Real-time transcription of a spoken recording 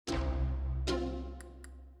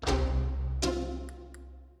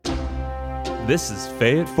This is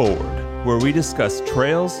Fayette Forward, where we discuss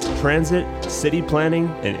trails, transit, city planning,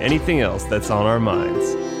 and anything else that's on our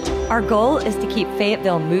minds. Our goal is to keep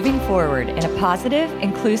Fayetteville moving forward in a positive,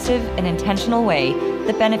 inclusive, and intentional way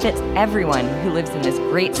that benefits everyone who lives in this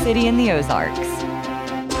great city in the Ozarks.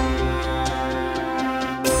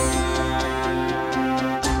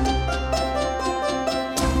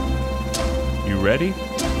 You ready?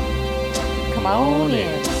 Come on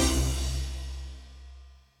in.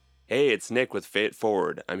 Hey, it's Nick with Fayette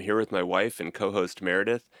Forward. I'm here with my wife and co-host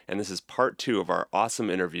Meredith, and this is part 2 of our awesome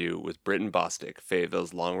interview with Britin Bostick,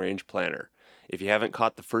 Fayetteville's long-range planner. If you haven't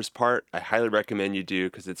caught the first part, I highly recommend you do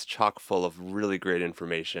because it's chock full of really great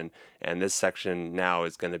information, and this section now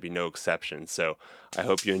is going to be no exception. So I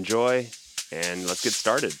hope you enjoy, and let's get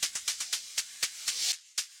started.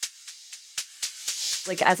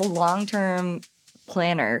 Like, as a long-term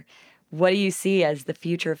planner, what do you see as the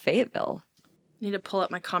future of Fayetteville? I need to pull up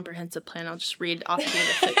my comprehensive plan. I'll just read off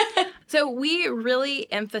to you. So we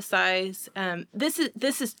really emphasize this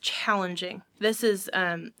is challenging. This is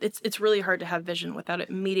it's really hard to have vision without it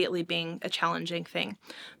immediately being a challenging thing.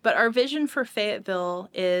 But our vision for Fayetteville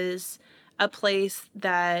is a place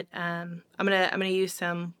that I'm gonna use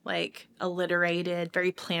some like alliterated,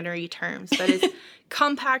 very plannery terms, but it's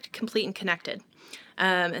compact, complete, and connected.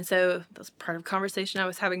 And so that's part of a conversation I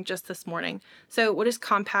was having just this morning. So what does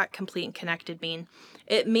compact, complete, and connected mean?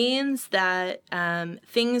 It means that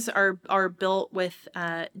things are built with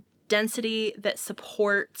density that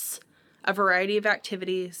supports a variety of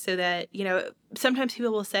activities so that, you know, sometimes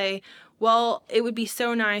people will say, well, it would be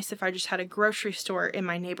so nice if I just had a grocery store in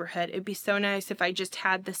my neighborhood. It'd be so nice if I just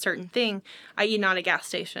had this certain thing, i.e. not a gas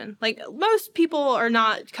station. Like, most people are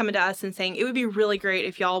not coming to us and saying, it would be really great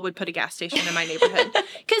if y'all would put a gas station in my neighborhood.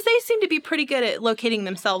 Because they seem to be pretty good at locating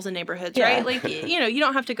themselves in neighborhoods, right? Like, you know, you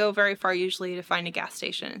don't have to go very far usually to find a gas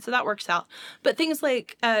station. So that works out. But things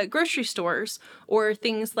like grocery stores, or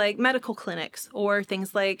things like medical clinics, or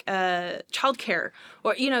things like childcare,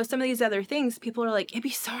 or, you know, some of these other things, people are like, it'd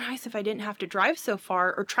be so nice if I didn't have to drive so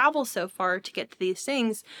far or travel so far to get to these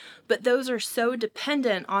things. But those are so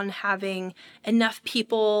dependent on having enough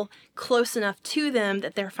people close enough to them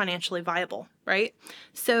that they're financially viable, right?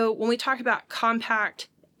 So when we talk about compact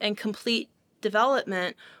and complete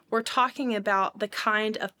development, we're talking about the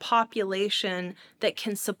kind of population that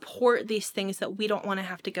can support these things that we don't want to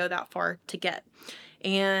have to go that far to get.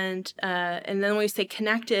 And then when we say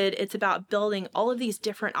connected, it's about building all of these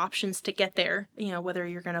different options to get there, you know, whether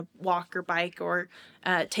you're going to walk or bike or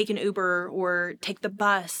take an Uber or take the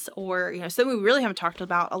bus, or, you know, something we really haven't talked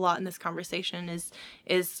about a lot in this conversation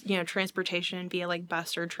is, you know, transportation via like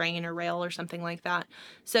bus or train or rail or something like that.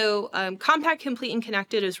 So compact, complete, and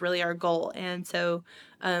connected is really our goal. And so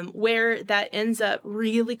where that ends up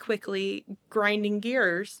really quickly grinding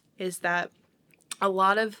gears is that a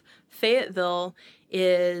lot of Fayetteville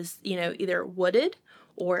is, you know, either wooded,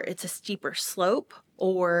 or it's a steeper slope,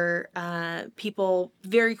 or people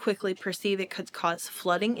very quickly perceive it could cause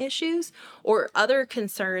flooding issues or other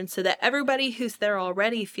concerns, so that everybody who's there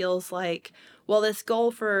already feels like, well, this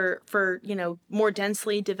goal for you know, more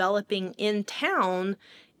densely developing in town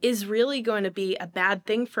is really going to be a bad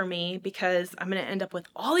thing for me, because I'm going to end up with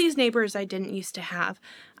all these neighbors I didn't used to have.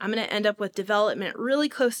 I'm going to end up with development really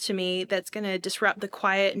close to me that's going to disrupt the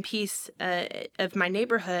quiet and peace of my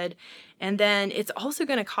neighborhood. And then it's also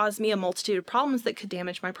going to cause me a multitude of problems that could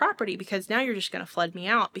damage my property, because now you're just going to flood me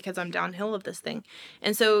out because I'm downhill of this thing.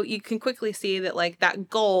 And so you can quickly see that, like, that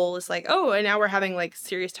goal is like, oh, and now we're having like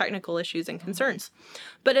serious technical issues and concerns.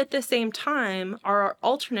 But at the same time, our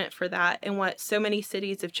alternate for that, and what so many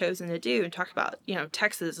cities have chosen to do, and talk about, you know,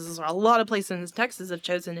 Texas, this is a lot of places in Texas have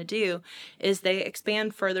chosen to do, is they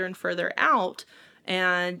expand further and further out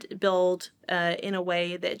and build in a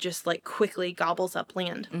way that just like quickly gobbles up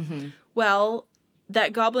land. Mm-hmm. Well,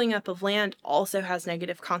 that gobbling up of land also has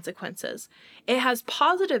negative consequences. It has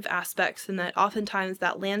positive aspects in that oftentimes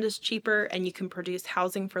that land is cheaper and you can produce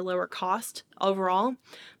housing for lower cost overall,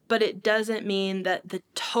 but it doesn't mean that the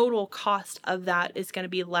total cost of that is going to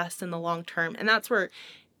be less in the long term. And that's where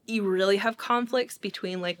you really have conflicts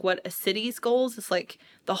between like what a city's goals is. Like,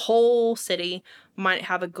 the whole city might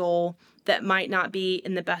have a goal that might not be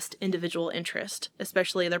in the best individual interest,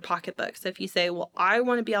 especially their pocketbooks. If you say, well, I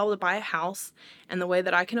want to be able to buy a house, and the way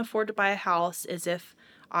that I can afford to buy a house is if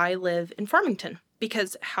I live in Farmington,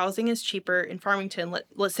 because housing is cheaper in Farmington,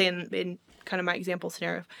 let's say in kind of my example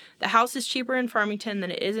scenario. The house is cheaper in Farmington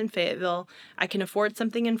than it is in Fayetteville. I can afford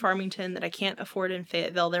something in Farmington that I can't afford in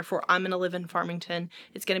Fayetteville. Therefore, I'm going to live in Farmington.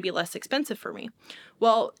 It's going to be less expensive for me.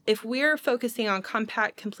 Well, if we're focusing on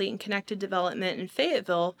compact, complete, and connected development in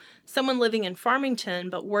Fayetteville, someone living in Farmington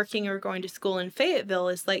but working or going to school in Fayetteville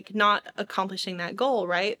is like not accomplishing that goal,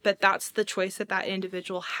 right? But that's the choice that that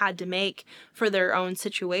individual had to make for their own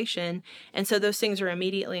situation. And so those things are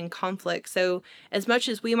immediately in conflict. So as much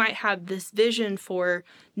as we might have this vision for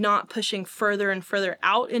not pushing further and further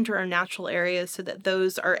out into our natural areas so that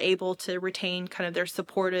those are able to retain kind of their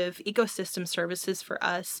supportive ecosystem services for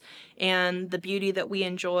us and the beauty that we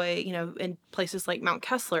enjoy, you know, in places like Mount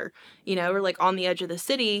Kessler, you know, or like on the edge of the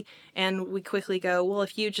city. And we quickly go, well,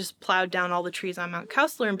 if you just plowed down all the trees on Mount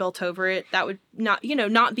Kessler and built over it, that would not, you know,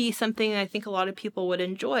 not be something I think a lot of people would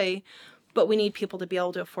enjoy. But we need people to be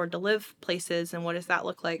able to afford to live places. And what does that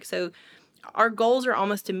look like? So our goals are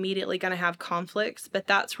almost immediately going to have conflicts, but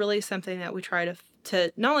that's really something that we try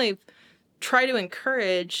to not only try to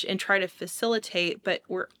encourage and try to facilitate, but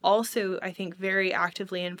we're also, I think, very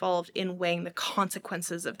actively involved in weighing the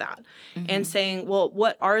consequences of that and saying, well,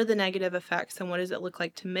 what are the negative effects and what does it look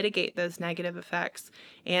like to mitigate those negative effects?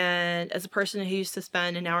 And as a person who used to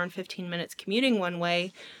spend an hour and 15 minutes commuting one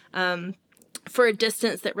way, for a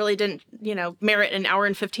distance that really didn't, you know, merit an hour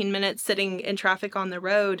and 15 minutes sitting in traffic on the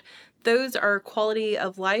road, those are quality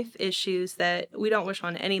of life issues that we don't wish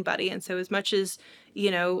on anybody. And so as much as, you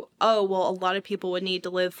know, oh, well, a lot of people would need to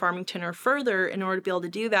live Farmington or further in order to be able to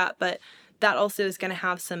do that, but that also is going to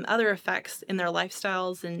have some other effects in their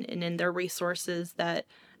lifestyles and in their resources that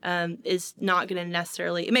is not going to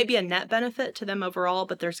necessarily, it may be a net benefit to them overall,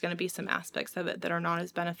 but there's going to be some aspects of it that are not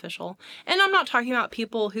as beneficial. And I'm not talking about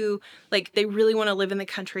people who, like, they really want to live in the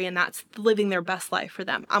country and that's living their best life for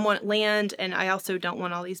them. I want land, and I also don't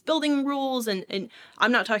want all these building rules, and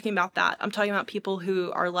I'm not talking about that. I'm talking about people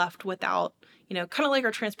who are left without, you know, kind of like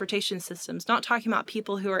our transportation systems, not talking about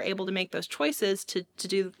people who are able to make those choices to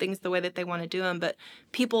do things the way that they want to do them, but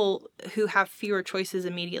people who have fewer choices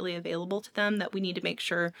immediately available to them that we need to make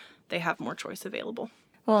sure they have more choice available.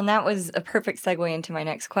 Well, and that was a perfect segue into my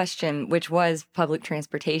next question, which was public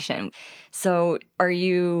transportation. So are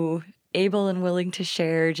you able and willing to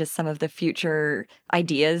share just some of the future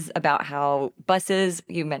ideas about how buses,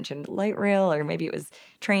 you mentioned light rail, or maybe it was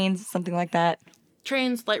trains, something like that?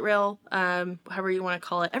 Trains, light rail, however you want to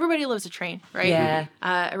call it. Everybody loves a train, right? Yeah.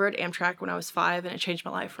 I rode Amtrak when I was 5, and it changed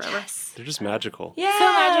my life forever. Yes. They're just magical. Yeah. So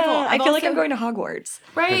magical. I feel like I'm going to Hogwarts.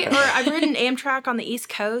 Right? Or I've ridden Amtrak on the East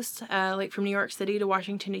Coast, like from New York City to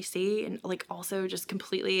Washington, D.C., and like also just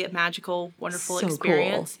completely a magical, wonderful So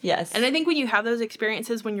experience. cool. Yes. And I think when you have those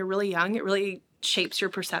experiences when you're really young, it really shapes your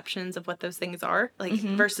perceptions of what those things are. Like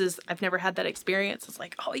versus I've never had that experience. It's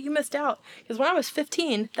like, oh, you missed out. Because when I was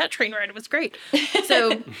 15, that train ride was great.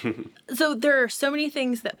 So there are so many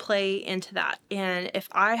things that play into that. And if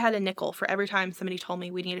I had a nickel for every time somebody told me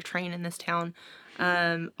we need a train in this town,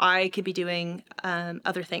 I could be doing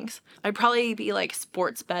other things. I'd probably be like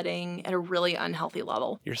sports betting at a really unhealthy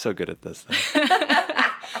level. You're so good at this, though.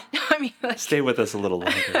 I mean, like, Stay with us a little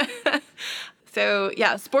longer. So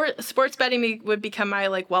yeah, sports betting would become my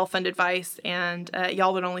like well-funded vice, and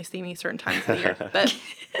y'all would only see me certain times of the year.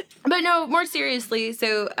 But no, more seriously.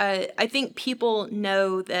 So I think people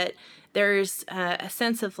know that there's a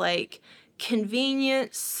sense of like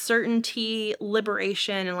convenience, certainty,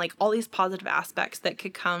 liberation, and like all these positive aspects that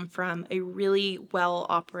could come from a really well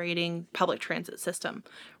operating public transit system,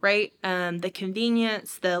 right? The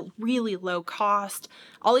convenience, the really low cost,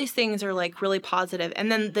 all these things are like really positive.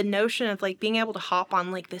 And then the notion of like being able to hop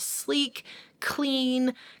on like this sleek,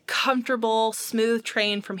 clean, comfortable, smooth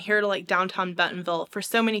train from here to like downtown Bentonville for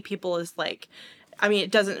so many people is like, I mean, it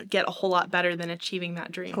doesn't get a whole lot better than achieving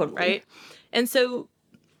that dream, Totally. Right? And so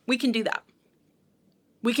we can do that.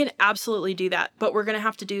 We can absolutely do that, but we're going to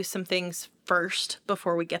have to do some things first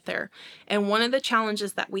before we get there. And one of the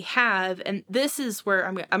challenges that we have, and this is where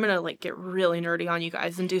I'm going to like get really nerdy on you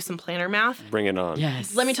guys and do some planner math. Bring it on.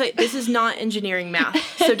 Yes. Let me tell you, this is not engineering math.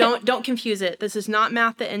 So don't confuse it. This is not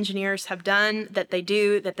math that engineers have done, that they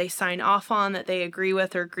do, that they sign off on, that they agree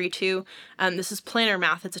with or agree to. This is planner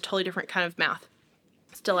math. It's a totally different kind of math.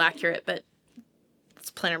 Still accurate, but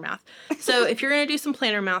it's planner math. So if you're going to do some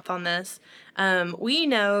planner math on this, we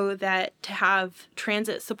know that to have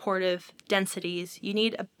transit supportive densities, you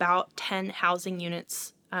need about 10 housing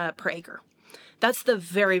units per acre. That's the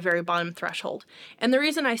very, very bottom threshold. And the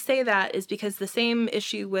reason I say that is because the same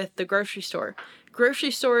issue with the grocery store.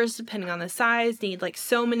 Grocery stores, depending on the size, need like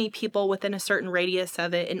so many people within a certain radius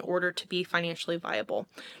of it in order to be financially viable.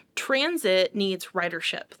 Transit needs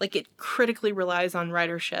ridership. Like it critically relies on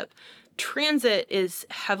ridership. transit is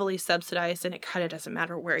heavily subsidized, and it kind of doesn't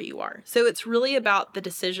matter where you are. So it's really about the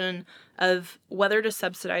decision of whether to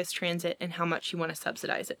subsidize transit and how much you want to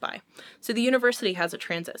subsidize it by. So the university has a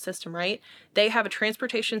transit system, right? They have a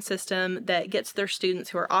transportation system that gets their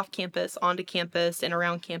students who are off campus, onto campus, and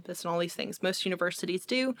around campus, and all these things. Most universities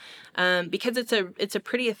do, because it's a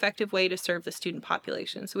pretty effective way to serve the student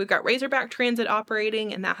population. So we've got Razorback Transit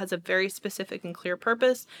operating, and that has a very specific and clear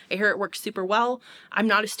purpose. I hear it works super well. I'm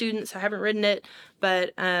not a student, so I haven't ridden it,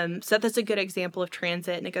 but so that's a good example of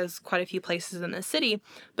transit, and it goes quite a few places in the city.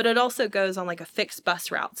 But it also goes on like a fixed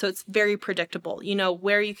bus route, so it's very predictable. You know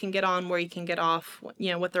where you can get on, where you can get off,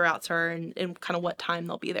 you know what the routes are, and kind of what time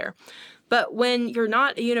they'll be there. But when you're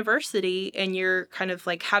not a university and you're kind of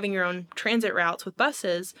like having your own transit routes with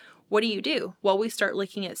buses, what do? Well, we start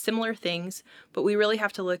looking at similar things, but we really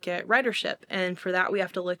have to look at ridership. And for that, we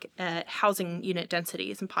have to look at housing unit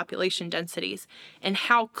densities and population densities and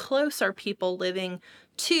how close are people living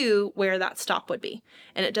to where that stop would be.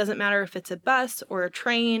 And it doesn't matter if it's a bus or a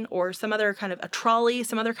train or some other kind of a trolley,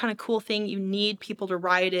 some other kind of cool thing. You need people to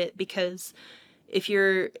ride it, because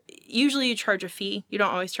usually you charge a fee. You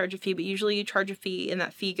don't always charge a fee, but usually you charge a fee, and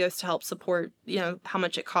that fee goes to help support, how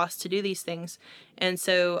much it costs to do these things. And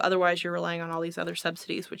so otherwise you're relying on all these other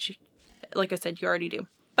subsidies, which, like I said, you already do.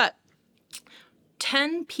 But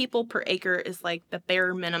 10 people per acre is like the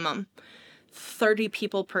bare minimum. 30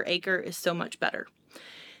 people per acre is so much better.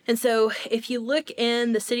 And so if you look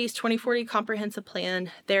in the city's 2040 comprehensive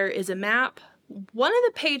plan, there is a map. One of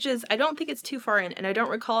the pages, I don't think it's too far in, and I don't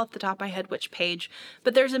recall off the top of my head which page,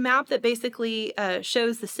 but there's a map that basically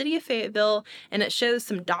shows the city of Fayetteville, and it shows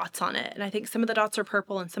some dots on it. And I think some of the dots are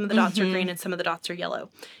purple, and some of the dots are green, and some of the dots are yellow.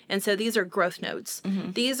 And so these are growth nodes.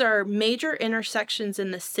 These are major intersections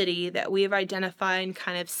in the city that we have identified and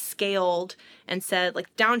kind of scaled and said,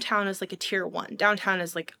 like, downtown is like a tier 1. Downtown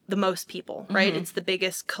is like the most people, right? It's the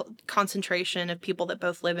biggest concentration of people that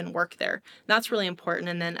both live and work there. That's really important.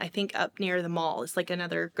 And then I think up near the mall is like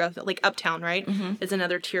another growth, like Uptown, right? Is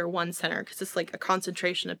another tier 1 center, because it's like a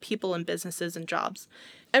concentration of people and businesses and jobs.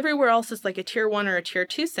 Everywhere else is like a tier 1 or a tier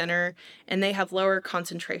 2 center, and they have lower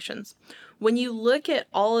concentrations. When you look at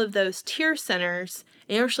all of those tier centers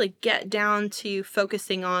and you actually get down to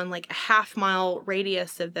focusing on like a half-mile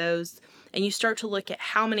radius of those, and you start to look at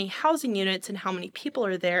how many housing units and how many people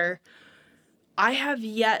are there, I have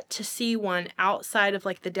yet to see one outside of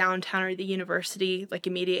like the downtown or the university, like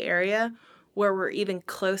immediate area, where we're even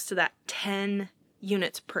close to that 10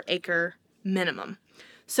 units per acre minimum.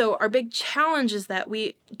 So our big challenge is that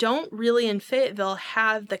we don't really in Fayetteville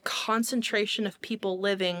have the concentration of people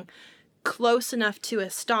living close enough to a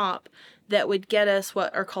stop that would get us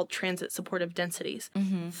what are called transit supportive densities.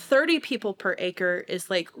 30 people per acre is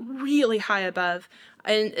like really high above.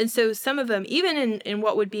 And so some of them, even in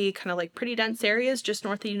what would be kind of like pretty dense areas just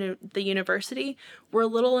north of the university, we're a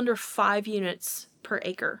little under 5 units per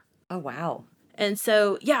acre. Oh, wow. And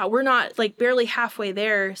so, yeah, we're not like barely halfway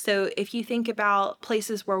there. So if you think about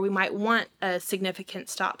places where we might want a significant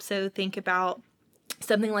stop, so think about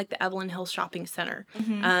something like the Evelyn Hills Shopping Center,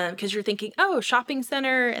 because you're thinking, oh, shopping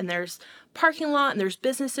center, and there's parking lot, and there's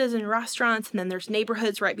businesses and restaurants, and then there's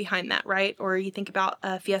neighborhoods right behind that, right? Or you think about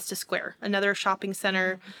Fiesta Square, another shopping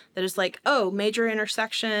center that is like, oh, major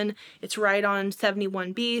intersection, it's right on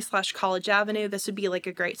 71B/College Avenue. This would be like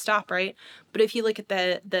a great stop, right? But if you look at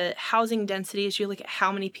the housing densities, you look at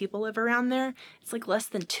how many people live around there, it's like less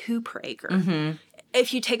than 2 per acre.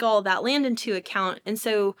 If you take all of that land into account. And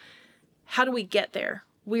so how do we get there?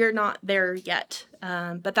 We are not there yet.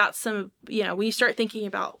 But that's some, when you start thinking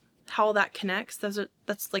about how all that connects,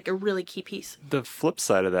 that's like a really key piece. The flip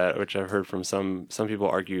side of that, which I've heard from some people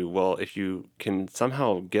argue, well, if you can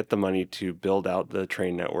somehow get the money to build out the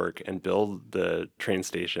train network and build the train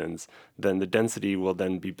stations, then the density will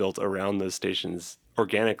then be built around those stations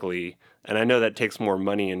organically. And I know that takes more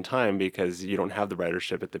money and time because you don't have the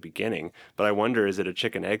ridership at the beginning. But I wonder, is it a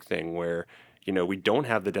chicken egg thing where we don't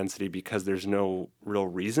have the density because there's no real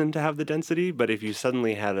reason to have the density. But if you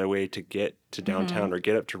suddenly had a way to get to downtown or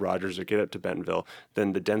get up to Rogers or get up to Bentonville,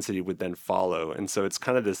 then the density would then follow. And so it's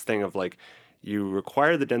kind of this thing of like, you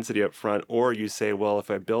require the density up front, or you say, well,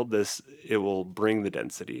 if I build this, it will bring the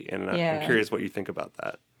density. And I'm curious what you think about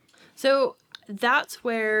that. So that's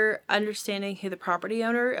where understanding who the property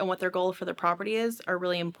owner and what their goal for their property is are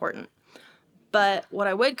really important. But what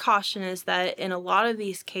I would caution is that in a lot of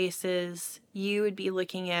these cases, you would be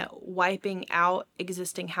looking at wiping out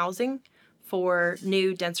existing housing for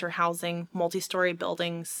new, denser housing, multi-story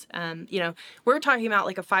buildings. We're talking about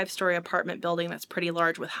like a 5-story apartment building that's pretty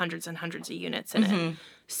large with hundreds and hundreds of units in it.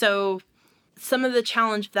 So some of the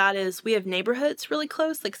challenge of that is we have neighborhoods really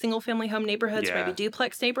close, like single family home neighborhoods, or maybe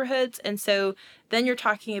duplex neighborhoods. And so then you're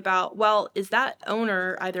talking about, well, is that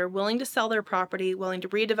owner either willing to sell their property, willing to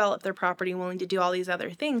redevelop their property, willing to do all these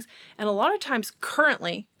other things? And a lot of times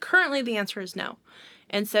currently the answer is no.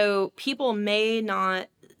 And so people may not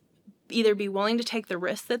either be willing to take the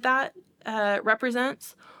risk that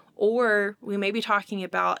represents, or we may be talking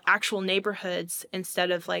about actual neighborhoods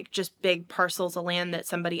instead of like just big parcels of land that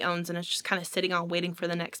somebody owns and it's just kind of sitting on waiting for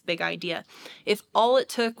the next big idea. If all it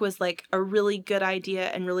took was like a really good idea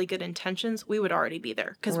and really good intentions, we would already be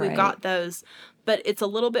there because we've got those. But it's a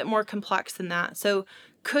little bit more complex than that. So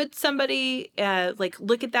could somebody like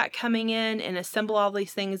look at that coming in and assemble all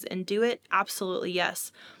these things and do it? Absolutely,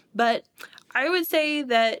 yes. But I would say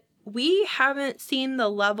that we haven't seen the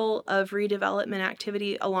level of redevelopment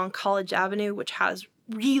activity along College Avenue, which has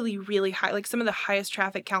really, really high, like some of the highest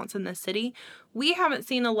traffic counts in the city. We haven't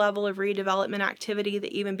seen a level of redevelopment activity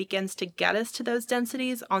that even begins to get us to those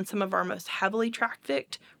densities on some of our most heavily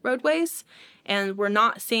trafficked roadways. And we're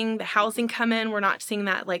not seeing the housing come in. We're not seeing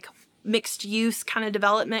that like mixed use kind of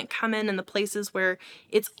development come in the places where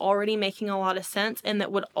it's already making a lot of sense and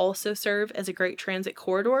that would also serve as a great transit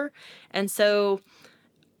corridor. And so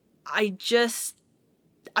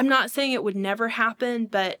I'm not saying it would never happen,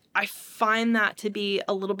 but I find that to be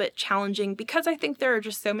a little bit challenging because I think there are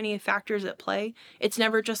just so many factors at play. It's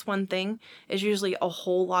never just one thing. It's usually a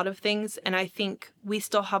whole lot of things. And I think we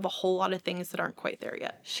still have a whole lot of things that aren't quite there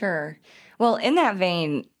yet. Sure. Well, in that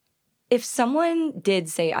vein, if someone did,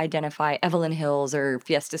 say, identify Evelyn Hills or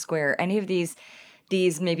Fiesta Square, any of these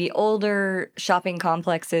maybe older shopping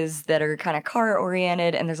complexes that are kind of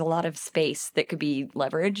car-oriented and there's a lot of space that could be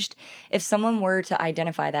leveraged, if someone were to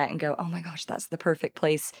identify that and go, oh my gosh, that's the perfect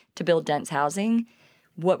place to build dense housing,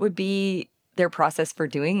 what would be their process for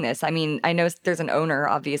doing this? I mean, I know there's an owner,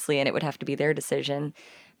 obviously, and it would have to be their decision.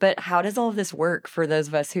 But how does all of this work for those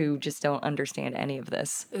of us who just don't understand any of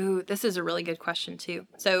this? Ooh, this is a really good question, too.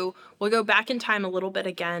 So we'll go back in time a little bit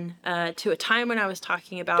again to a time when I was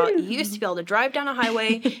talking about you used to be able to drive down a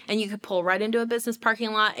highway and you could pull right into a business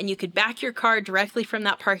parking lot and you could back your car directly from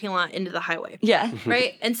that parking lot into the highway. Yeah.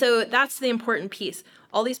 Right? And so that's the important piece.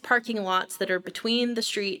 All these parking lots that are between the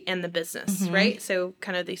street and the business, right? So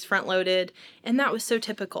kind of these front-loaded. And that was so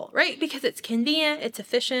typical, right? Because it's convenient, it's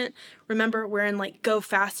efficient. Remember, we're in like go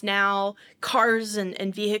fast now. Cars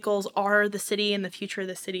and vehicles are the city and the future of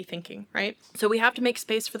the city thinking, right? So we have to make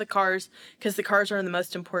space for the cars because the cars are the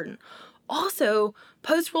most important. Also,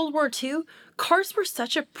 post-World War II, cars were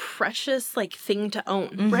such a precious, like, thing to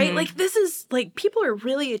own, right? Like, this is, like, people are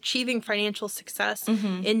really achieving financial success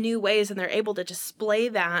in new ways, and they're able to display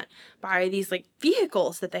that by these, like,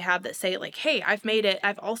 vehicles that they have that say, like, hey, I've made it.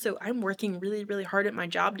 I'm working really, really hard at my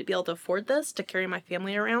job to be able to afford this, to carry my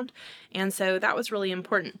family around. And so that was really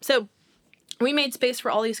important. So we made space for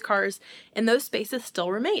all these cars, and those spaces still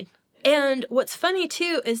remain. And what's funny,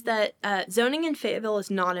 too, is that zoning in Fayetteville is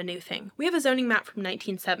not a new thing. We have a zoning map from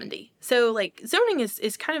 1970. So, like, zoning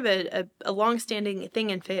is kind of a long-standing thing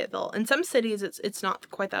in Fayetteville. In some cities, it's not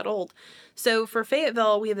quite that old. So, for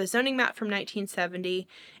Fayetteville, we have a zoning map from 1970.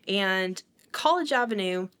 And College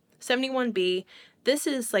Avenue, 71B, this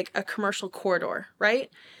is, like, a commercial corridor, right?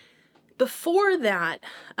 Before that,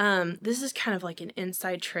 this is kind of like an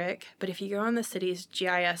inside trick, but if you go on the city's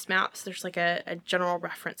GIS maps, there's like a general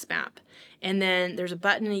reference map. And then there's a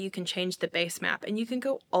button and you can change the base map. And you can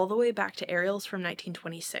go all the way back to aerials from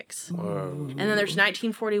 1926. Whoa. And then there's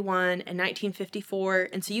 1941 and 1954.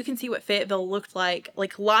 And so you can see what Fayetteville looked like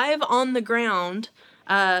live on the ground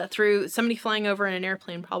through somebody flying over in an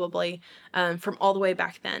airplane probably from all the way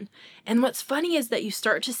back then. And what's funny is that you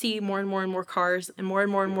start to see more and more and more cars and more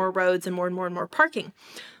and more roads and more parking.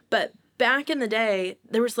 But back in the day,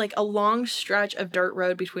 there was like a long stretch of dirt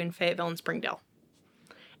road between Fayetteville and Springdale.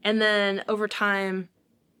 And then over time,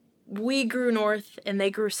 we grew north and they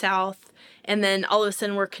grew south. And then all of a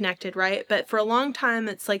sudden we're connected, right? But for a long time,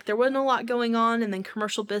 it's like there wasn't a lot going on. And then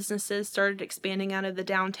commercial businesses started expanding out of the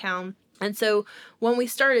downtown. And so when we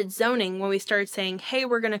started zoning, when we started saying, hey,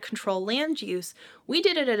 we're going to control land use, we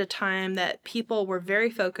did it at a time that people were very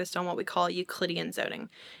focused on what we call Euclidean zoning.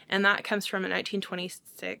 And that comes from a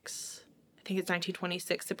 1926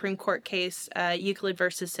 Supreme Court case, Euclid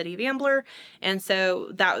versus City of Ambler. And so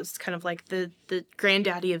that was kind of like the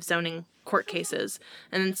granddaddy of zoning court cases.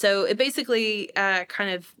 And so it basically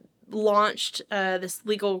kind of launched this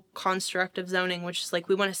legal construct of zoning, which is like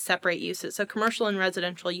we want to separate uses. So commercial and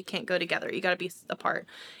residential, you can't go together. You got to be apart.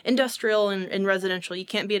 Industrial and residential, you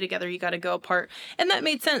can't be together. You got to go apart. And that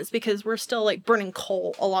made sense because we're still like burning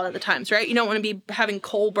coal a lot of the times, right? You don't want to be having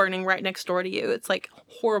coal burning right next door to you. It's like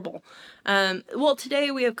horrible. Well,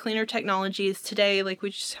 today we have cleaner technologies. Today, like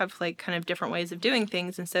we just have like kind of different ways of doing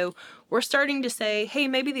things. And so we're starting to say, hey,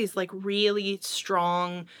 maybe these like really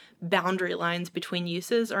strong boundary lines between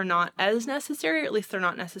uses are not as necessary, or at least they're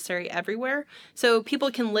not necessary everywhere. So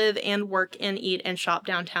people can live and work and eat and shop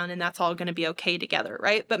downtown, and that's all going to be okay together,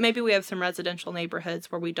 right? But maybe we have some residential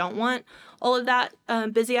neighborhoods where we don't want all of that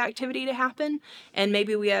busy activity to happen. And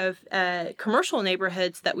maybe we have commercial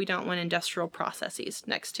neighborhoods that we don't want industrial processes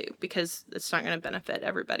next to because it's not going to benefit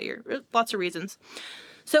everybody, or lots of reasons.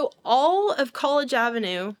 So all of College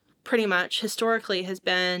Avenue pretty much historically has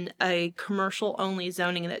been a commercial only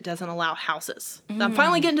zoning that doesn't allow houses. So I'm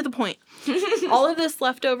finally getting to the point. All of this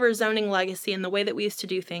leftover zoning legacy and the way that we used to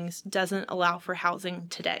do things doesn't allow for housing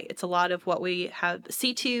today. It's a lot of what we have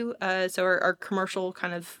C2, so our commercial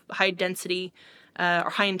kind of high density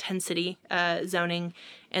or high intensity zoning.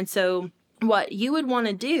 And so what you would want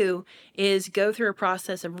to do is go through a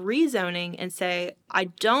process of rezoning and say, I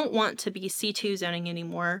don't want to be C2 zoning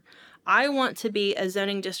anymore. I want to be a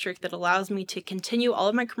zoning district that allows me to continue all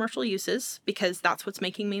of my commercial uses because that's what's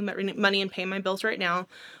making me money and paying my bills right now.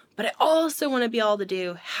 But I also want to be able to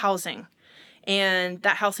do housing. And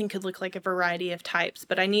that housing could look like a variety of types,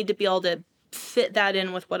 but I need to be able to fit that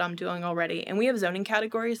in with what I'm doing already. And we have zoning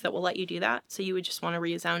categories that will let you do that. So you would just want to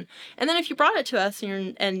rezone. And then if you brought it to us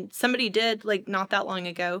and somebody did, like not that long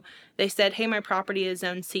ago, they said, hey, my property is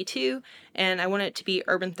zone C2 and I want it to be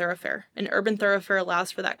urban thoroughfare. And urban thoroughfare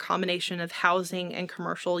allows for that combination of housing and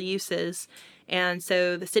commercial uses. And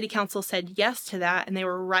so the city council said yes to that, and they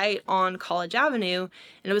were right on College Avenue.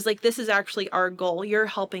 And it was like, this is actually our goal. You're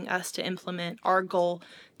helping us to implement our goal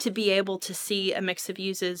to be able to see a mix of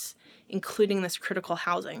uses, including this critical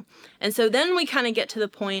housing. And so then we kind of get to the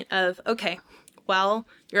point of, okay, well,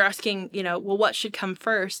 you're asking, well, what should come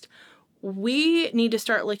first? We need to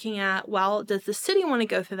start looking at, well, does the city want to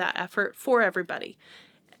go through that effort for everybody?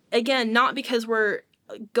 Again, not because we're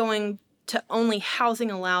going to only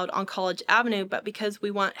housing allowed on College Avenue, but because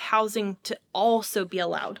we want housing to also be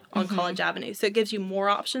allowed on College Avenue. So it gives you more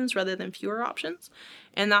options rather than fewer options.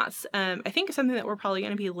 And that's, I think, something that we're probably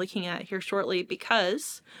going to be looking at here shortly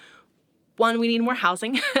because, one, we need more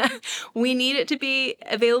housing. We need it to be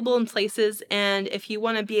available in places. And if you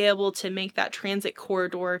want to be able to make that transit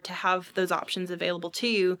corridor to have those options available to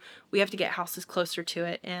you, we have to get houses closer to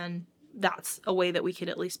it. And that's a way that we could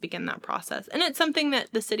at least begin that process. And it's something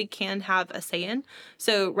that the city can have a say in.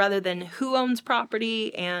 So rather than who owns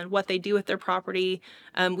property and what they do with their property,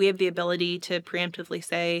 we have the ability to preemptively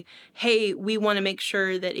say, hey, we want to make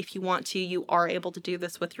sure that if you want to, you are able to do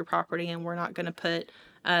this with your property, and we're not going to put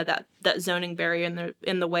that zoning barrier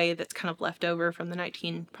in the way that's kind of left over from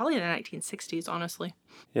probably in the 1960s, honestly.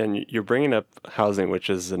 Yeah, and you're bringing up housing, which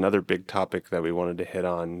is another big topic that we wanted to hit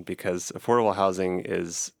on because affordable housing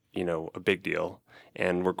is a big deal,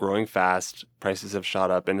 and we're growing fast. Prices have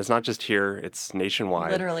shot up, and it's not just here, it's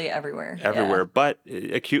nationwide. Literally everywhere. Yeah. But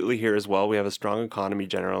acutely here as well. We have a strong economy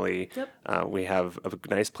generally. Yep. We have a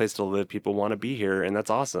nice place to live. People want to be here, and that's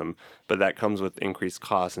awesome. But that comes with increased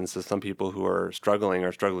costs, and so some people who are struggling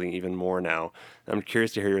even more now. I'm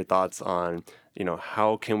curious to hear your thoughts on,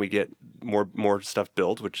 how can we get more stuff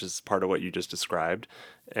built, which is part of what you just described,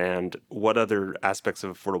 and what other aspects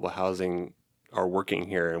of affordable housing are working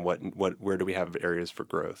here, and where do we have areas for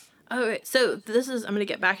growth? Okay, so I'm going to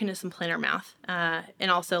get back into some planar math and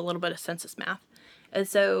also a little bit of census math. And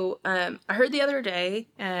so I heard the other day,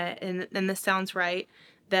 and this sounds right,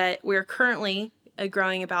 that we're currently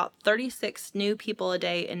growing about 36 new people a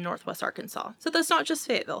day in Northwest Arkansas. So that's not just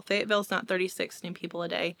Fayetteville. Fayetteville's not 36 new people a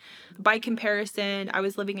day. By comparison, I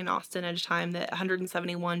was living in Austin at a time that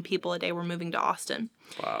 171 people a day were moving to Austin.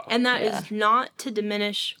 Wow. And that is not to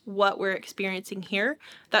diminish what we're experiencing here.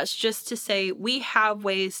 That's just to say we have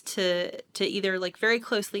ways to either like very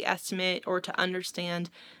closely estimate or to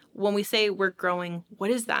understand when we say we're growing, what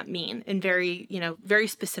does that mean in very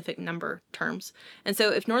specific number terms? And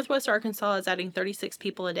so if Northwest Arkansas is adding 36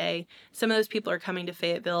 people a day, some of those people are coming to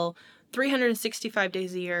Fayetteville 365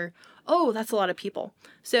 days a year. Oh, that's a lot of people.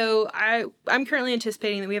 So I'm currently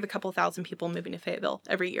anticipating that we have a couple thousand people moving to Fayetteville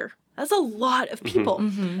every year. That's a lot of people.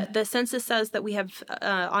 Mm-hmm. The census says that we have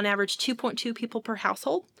on average 2.2 people per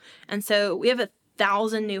household. And so we have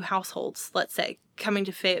 1,000 new households, let's say, coming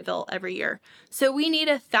to Fayetteville every year. So we need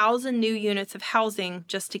 1,000 new units of housing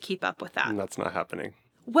just to keep up with that. And that's not happening.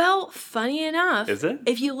 Well, funny enough, Is it?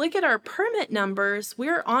 if you look at our permit numbers,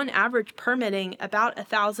 we're on average permitting about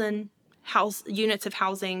 1,000 units of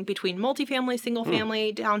housing between multifamily, single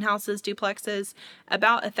family, townhouses, duplexes.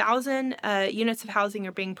 About 1,000 units of housing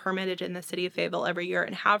are being permitted in the city of Fayetteville every year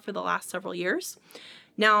and have for the last several years.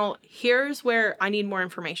 Now, here's where I need more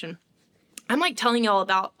information. I'm like telling y'all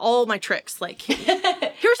about all my tricks. Like, here's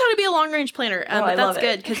how to be a long range planner. But that's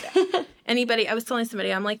good because I was telling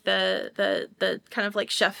somebody, I'm like the kind of like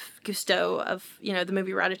Chef Gusteau of, the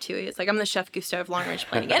movie Ratatouille. It's like, I'm the Chef Gusteau of long range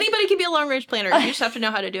planning. Anybody can be a long range planner. You just have to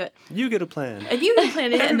know how to do it. You get a plan. And you get a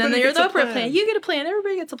plan. And then you're the Oprah plan. You get a plan.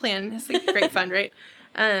 Everybody gets a plan. It's like great fun, right?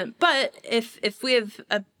 But if we have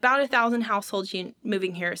about 1,000 households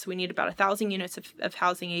moving here, so we need about 1,000 units of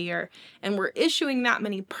housing a year, and we're issuing that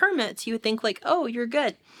many permits, you would think like, oh, you're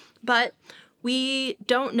good. But we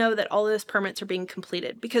don't know that all of those permits are being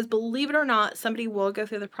completed because, believe it or not, somebody will go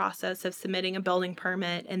through the process of submitting a building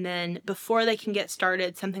permit, and then before they can get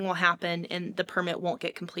started, something will happen and the permit won't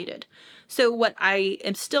get completed. So what I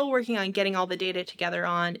am still working on getting all the data together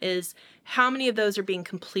on is how many of those are being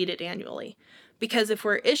completed annually. Because if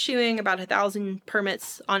we're issuing about 1,000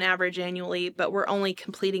 permits on average annually, but we're only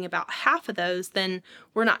completing about half of those, then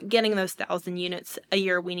we're not getting those 1,000 units a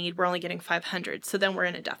year we need. We're only getting 500. So then we're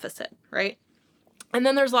in a deficit, right? And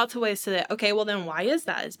then there's lots of ways to that. Okay, well then why is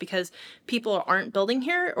that? Is it because people aren't building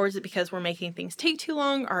here? Or is it because we're making things take too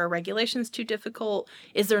long? Are our regulations too difficult?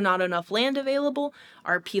 Is there not enough land available?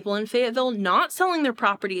 Are people in Fayetteville not selling their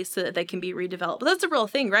properties so that they can be redeveloped? But that's a real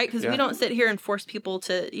thing, right? Because we don't sit here and force people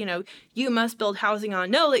to, you must build housing on.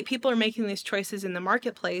 No, like people are making these choices in the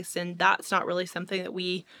marketplace, and that's not really something that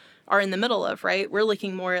we are in the middle of, right? We're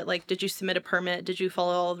looking more at like, did you submit a permit? Did you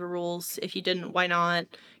follow all the rules? If you didn't, why not?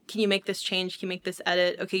 Can you make this change? Can you make this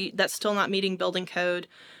edit? Okay, that's still not meeting building code.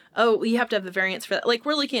 Oh, you have to have a variance for that. Like,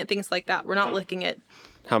 we're looking at things like that. We're not looking at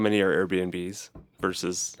how many are Airbnbs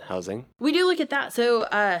versus housing. We do look at that. So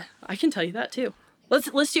I can tell you that too. Let's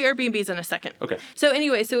do Airbnbs in a second. Okay. So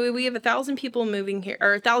anyway, so we have 1,000 people moving here,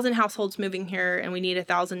 or 1,000 households moving here, and we need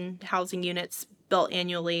 1,000 housing units built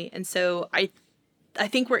annually. And so I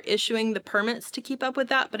think we're issuing the permits to keep up with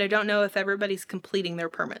that, but I don't know if everybody's completing their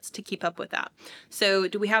permits to keep up with that. So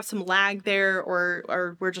do we have some lag there,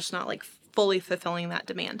 or we're just not like fully fulfilling that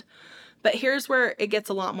demand? But here's where it gets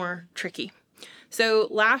a lot more tricky. So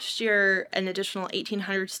last year, an additional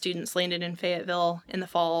 1,800 students landed in Fayetteville in the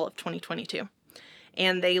fall of 2022.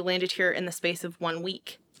 And they landed here in the space of 1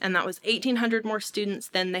 week. And that was 1,800 more students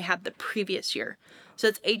than they had the previous year. So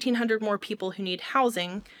it's 1,800 more people who need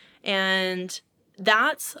housing. And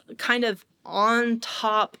that's kind of on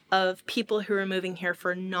top of people who are moving here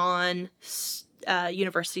for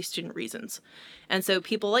non-university student reasons. And so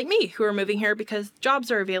people like me who are moving here because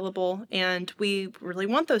jobs are available and we really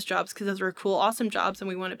want those jobs because those are cool, awesome jobs and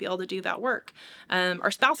we want to be able to do that work.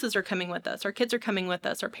 Our spouses are coming with us. Our kids are coming with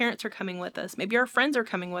us. Our parents are coming with us. Maybe our friends are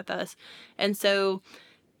coming with us. And so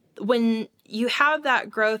when you have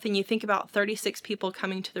that growth and you think about 36 people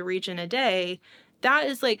coming to the region a day, that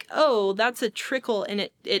is like, oh, that's a trickle, and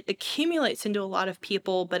it accumulates into a lot of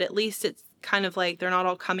people, but at least it's kind of like they're not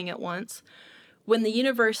all coming at once. When the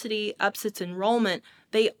university ups its enrollment,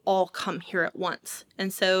 they all come here at once.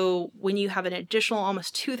 And so when you have an additional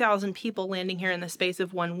almost 2,000 people landing here in the space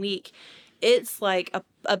of 1 week, it's like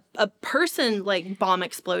a person like bomb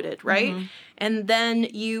exploded, right? Mm-hmm. And then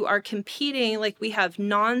you are competing, like we have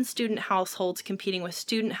non-student households competing with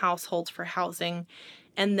student households for housing.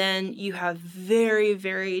 And then you have very,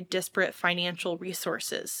 very disparate financial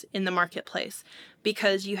resources in the marketplace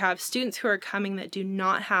because you have students who are coming that do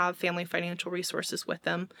not have family financial resources with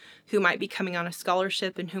them, who might be coming on a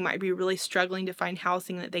scholarship and who might be really struggling to find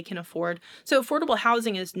housing that they can afford. So affordable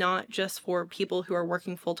housing is not just for people who are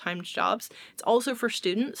working full-time jobs. It's also for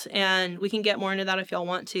students, and we can get more into that if y'all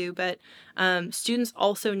want to, but students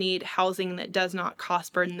also need housing that does not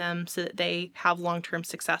cost burden them so that they have long-term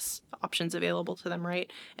success options available to them,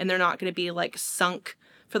 right? And they're not going to be like sunk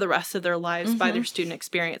for the rest of their lives by their student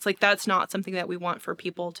experience. Like that's not something that we want for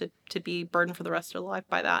people to be burdened for the rest of their life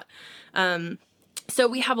by that. So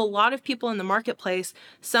we have a lot of people in the marketplace,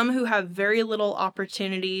 some who have very little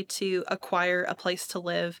opportunity to acquire a place to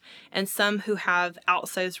live, and some who have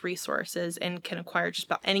outsized resources and can acquire just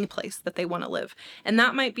about any place that they want to live. And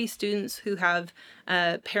that might be students who have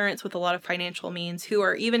parents with a lot of financial means who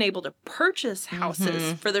are even able to purchase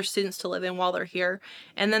houses for their students to live in while they're here.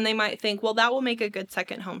 And then they might think, well, that will make a good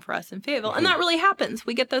second home for us in Fayetteville. And that really happens.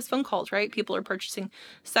 We get those phone calls, right? People are purchasing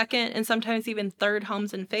second and sometimes even third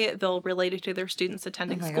homes in Fayetteville related to their students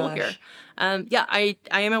attending school here. I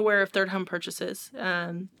am aware of third home purchases.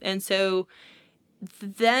 And so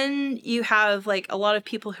then you have like a lot of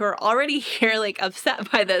people who are already here like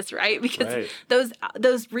upset by this, right? Because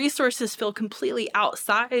those resources feel completely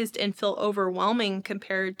outsized and feel overwhelming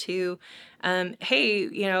compared to hey,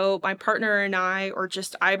 my partner and I, or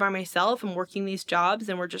just I by myself, am working these jobs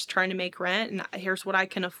and we're just trying to make rent, and here's what I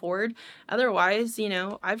can afford. Otherwise,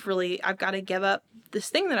 I've got to give up this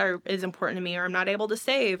thing that is important to me, or I'm not able to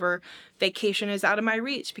save, or vacation is out of my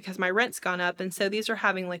reach because my rent's gone up. And so these are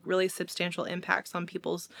having like really substantial impacts on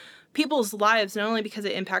people's lives, not only because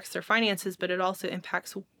it impacts their finances, but it also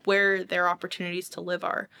impacts where their opportunities to live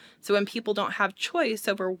are. So when people don't have choice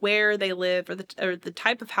over where they live, or the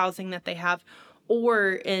type of housing that they have,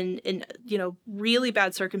 or in really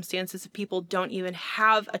bad circumstances, people don't even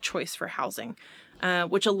have a choice for housing,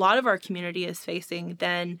 which a lot of our community is facing,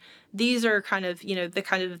 then these are kind of, the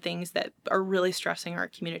kind of things that are really stressing our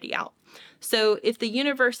community out. So if the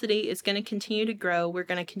university is going to continue to grow, we're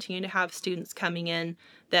going to continue to have students coming in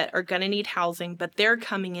that are going to need housing, but they're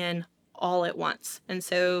coming in all at once. And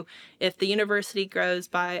so if the university grows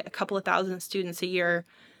by a couple of thousand students a year,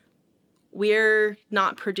 we're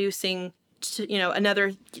not producing another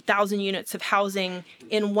 1,000 units of housing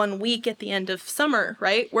in 1 week at the end of summer,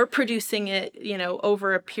 right? We're producing it,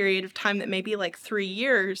 over a period of time that may be like 3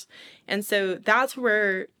 years. And so that's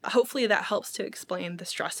where hopefully that helps to explain the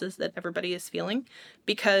stresses that everybody is feeling,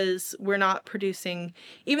 because we're not producing,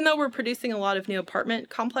 even though we're producing a lot of new apartment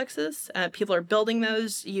complexes, people are building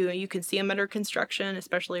those. You can see them under construction,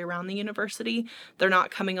 especially around the university. They're not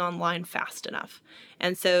coming online fast enough.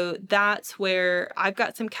 And so that's where I've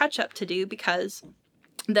got some catch up to do, because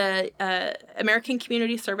the American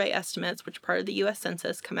Community Survey estimates, which are part of the U.S.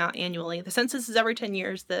 Census, come out annually. The census is every 10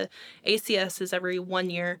 years. The ACS is every 1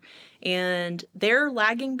 year. And they're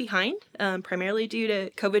lagging behind, primarily due to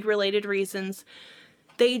COVID-related reasons.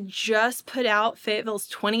 They just put out Fayetteville's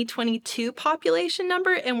 2022 population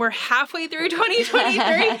number, and we're halfway through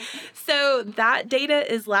 2023. So that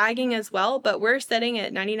data is lagging as well, but we're sitting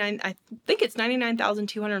at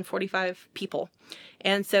 99,245 people.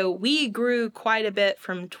 And so we grew quite a bit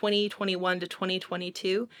from 2021 to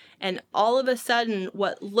 2022. And all of a sudden,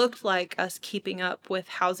 what looked like us keeping up with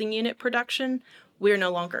housing unit production, we're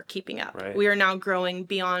no longer keeping up. Right. We are now growing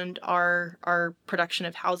beyond our production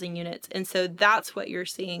of housing units. And so that's what you're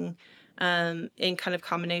seeing in kind of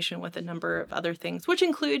combination with a number of other things, which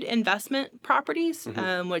include investment properties,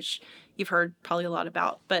 which you've heard probably a lot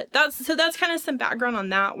about. But that's kind of some background on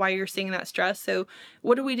that, why you're seeing that stress. So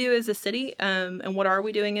what do we do as a city, and what are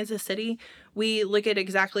we doing as a city? We look at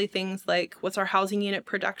exactly things like, what's our housing unit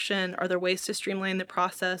production? Are there ways to streamline the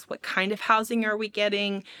process? What kind of housing are we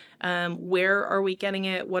getting? Where are we getting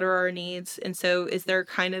it? What are our needs? And so is there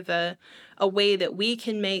kind of a way that we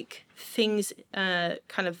can make things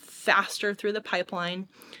kind of faster through the pipeline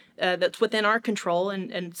that's within our control,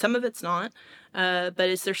 and some of it's not. But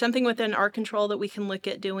is there something within our control that we can look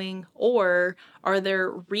at doing? Or are there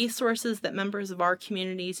resources that members of our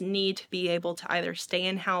communities need to be able to either stay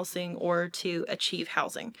in housing or to achieve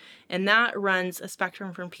housing? And that runs a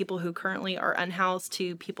spectrum from people who currently are unhoused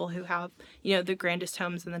to people who have, the grandest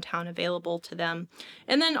homes in the town available to them.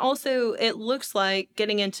 And then also it looks like,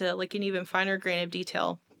 getting into like an even finer grain of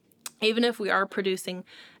detail, even if we are producing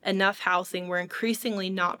enough housing, we're increasingly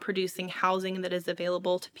not producing housing that is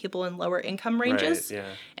available to people in lower income ranges. Right, yeah.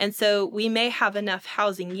 And so we may have enough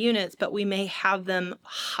housing units, but we may have them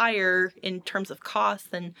higher in terms of cost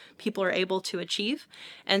than people are able to achieve.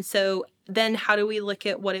 And so then how do we look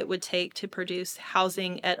at what it would take to produce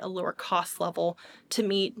housing at a lower cost level to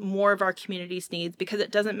meet more of our community's needs? Because it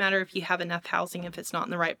doesn't matter if you have enough housing if it's not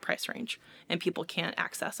in the right price range and people can't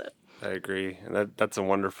access it. I agree. And that's a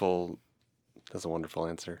wonderful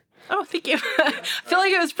answer. Oh, thank you. I feel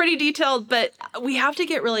like it was pretty detailed, but we have to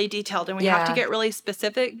get really detailed, and we have to get really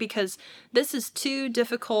specific, because this is too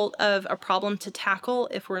difficult of a problem to tackle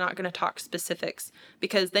if we're not going to talk specifics,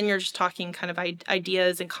 because then you're just talking kind of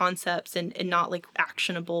ideas and concepts and not like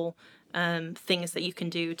actionable things that you can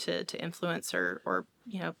do to influence or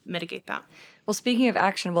mitigate that. Well, speaking of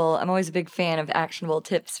actionable, I'm always a big fan of actionable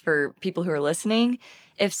tips for people who are listening.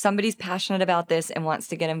 If somebody's passionate about this and wants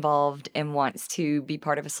to get involved and wants to be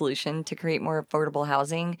part of a solution to create more affordable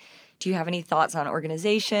housing, do you have any thoughts on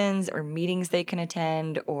organizations or meetings they can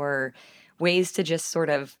attend, or ways to just sort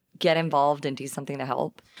of get involved and do something to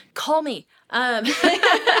help? Call me. Call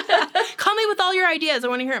me with all your ideas. I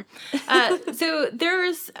want to hear them. So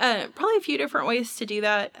there's probably a few different ways to do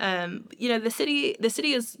that. The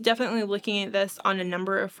city is definitely looking at this on a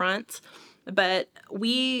number of fronts. but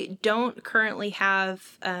we don't currently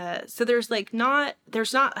have, so there's not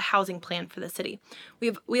a housing plan for the city.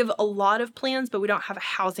 We have a lot of plans, but we don't have a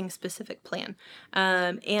housing specific plan.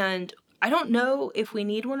 And I don't know if we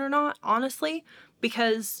need one or not, honestly,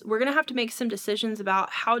 because we're going to have to make some decisions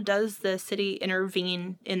about how does the city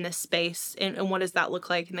intervene in this space, and what does that look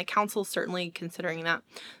like, and the council's certainly considering that.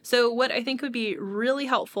 So what I think would be really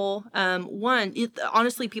helpful,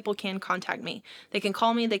 honestly, people can contact me. They can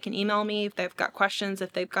call me, they can email me if they've got questions,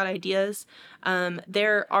 if they've got ideas.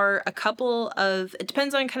 There are a couple of, it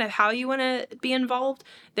depends on kind of how you want to be involved.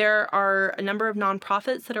 There are a number of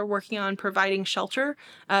nonprofits that are working on providing shelter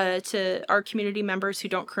to our community members who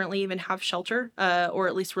don't currently even have shelter, or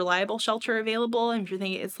at least reliable shelter available. And if you're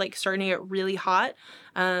thinking it's starting to get really hot,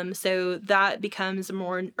 so that becomes a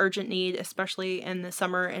more urgent need, especially in the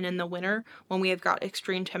summer and in the winter when we have got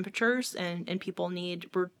extreme temperatures and people need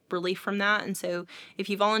relief from that. And so if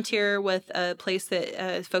you volunteer with a place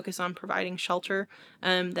that is focused on providing shelter,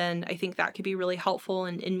 then I think that could be really helpful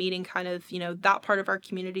in meeting kind of, that part of our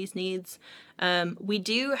community's needs. We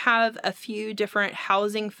do have a few different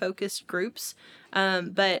housing focused groups,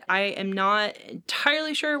 but I am not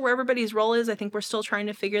entirely sure where everybody's role is. I think we're still trying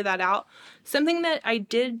to figure that out. Something that I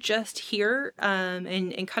did just hear,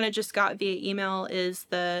 and kind of just got via email, is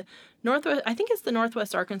the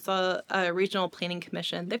Northwest Arkansas Regional Planning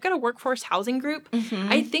Commission. They've got a workforce housing group.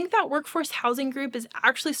 Mm-hmm. I think that workforce housing group is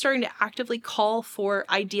actually starting to actively call for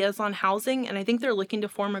ideas on housing, and I think they're looking to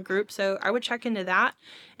form a group. So I would check into that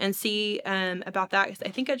and see about that, because I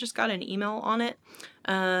think I just got an email on it.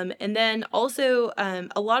 And then also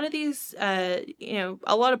a lot of these, a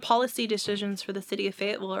lot of policy decisions for the city of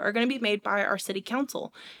Fayetteville are going to be made by our city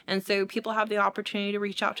council. And so people have the opportunity to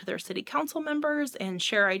reach out to their city council members and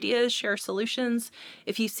share ideas, share solutions.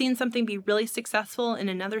 If you've seen something be really successful in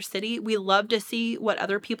another city, we love to see what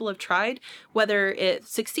other people have tried, whether it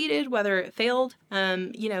succeeded, whether it failed.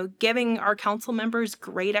 Giving our council members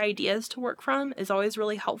great ideas to work from is always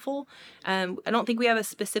really helpful. I don't think we have a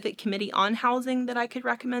specific committee on housing that I could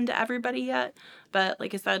recommend to everybody yet. But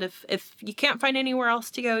like I said, if you can't find anywhere else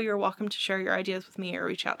to go, you're welcome to share your ideas with me or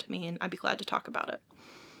reach out to me, and I'd be glad to talk about it.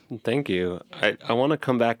 Thank you. I want to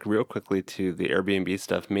come back real quickly to the Airbnb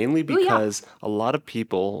stuff, mainly because a lot of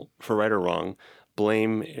people, for right or wrong,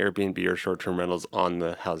 blame Airbnb or short-term rentals on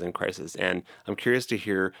the housing crisis. And I'm curious to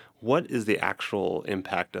hear, what is the actual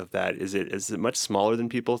impact of that? Is it much smaller than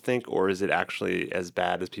people think, or is it actually as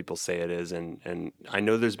bad as people say it is? And I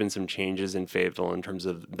know there's been some changes in Fayetteville in terms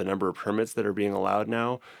of the number of permits that are being allowed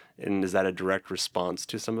now. And is that a direct response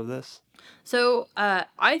to some of this? So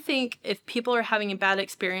I think if people are having bad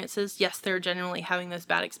experiences, yes, they're generally having those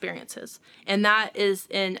bad experiences. And that is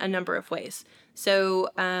in a number of ways. So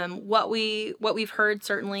what we've heard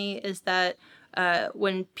certainly is that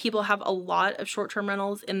when people have a lot of short-term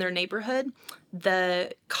rentals in their neighborhood,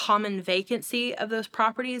 the common vacancy of those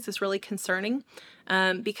properties is really concerning,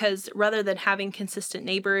 because rather than having consistent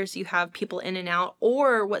neighbors, you have people in and out,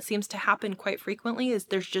 or what seems to happen quite frequently is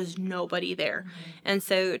there's just nobody there. Mm-hmm. And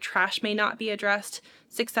so trash may not be addressed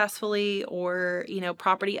successfully, or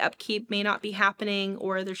property upkeep may not be happening,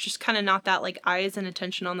 or there's just kind of not that eyes and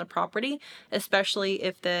attention on the property, especially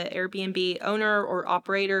if the Airbnb owner or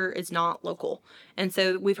operator is not local. And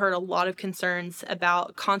so we've heard a lot of concerns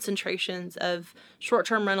about concentrations of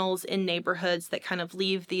short-term rentals in neighborhoods that kind of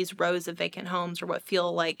leave these rows of vacant homes, or what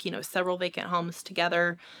feel like several vacant homes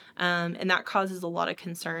together. And that causes a lot of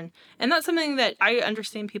concern. And that's something that I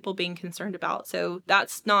understand people being concerned about. So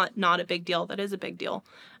that's not a big deal. That is a big deal.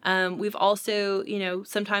 We've also,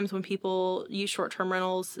 sometimes when people use short-term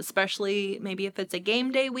rentals, especially maybe if it's a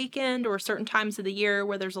game day weekend or certain times of the year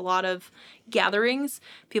where there's a lot of gatherings,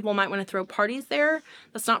 people might want to throw parties there.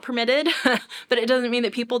 That's not permitted, but it doesn't mean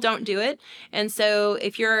that people don't do it. And so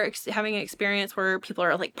if you're having an experience where people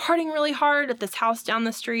are partying really hard at this house down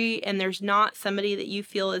the street, and there's not somebody that you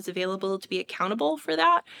feel is available to be accountable for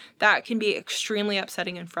that, that can be extremely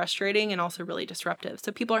upsetting and frustrating, and also really disruptive.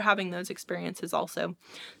 So people are having those experiences also.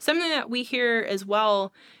 Something that we hear as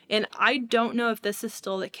well, and I don't know if this is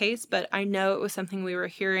still the case, but I know it was something we were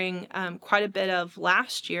hearing quite a bit of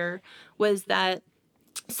last year, was that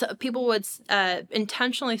so people would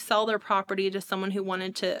intentionally sell their property to someone who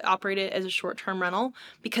wanted to operate it as a short-term rental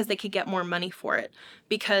because they could get more money for it.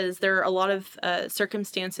 Because there are a lot of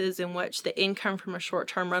circumstances in which the income from a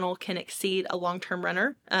short-term rental can exceed a long-term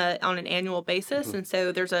renter on an annual basis. Mm-hmm. And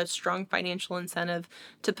so there's a strong financial incentive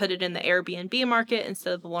to put it in the Airbnb market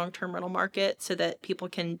instead of the long-term rental market, so that people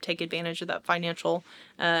can take advantage of that financial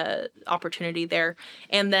opportunity there.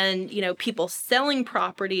 And then, people selling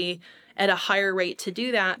property at a higher rate to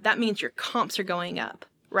do that, that means your comps are going up.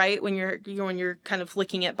 right? When you're kind of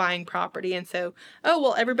looking at buying property. And so, oh,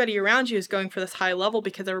 well, everybody around you is going for this high level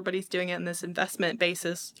because everybody's doing it in this investment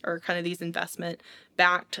basis, or kind of these investment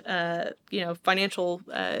backed, financial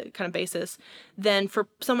kind of basis. Then for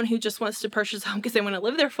someone who just wants to purchase a home because they want to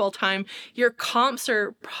live there full time, your comps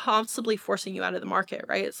are possibly forcing you out of the market,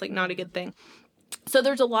 right? It's like not a good thing. So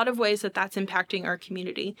there's a lot of ways that that's impacting our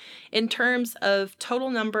community. In terms of total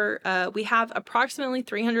number, we have approximately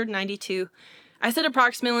 392. I said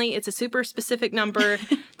approximately. It's a super specific number.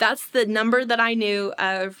 That's the number that I knew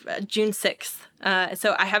of June 6th.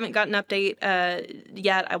 So I haven't got an update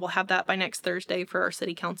yet. I will have that by next Thursday for our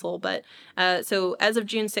city council. But so as of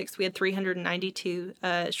June 6th, we had 392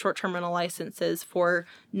 short-term rental licenses for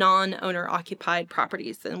non-owner occupied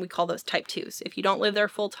properties. And we call those type 2s. If you don't live there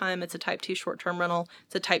full-time, it's a type 2 short-term rental.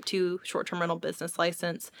 It's a type 2 short-term rental business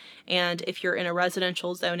license. And if you're in a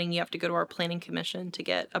residential zoning, you have to go to our planning commission to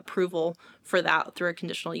get approval for that through a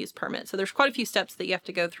conditional use permit. So there's quite a few steps that you have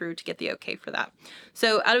to go through to get the okay for that.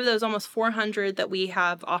 So out of those almost 400 that we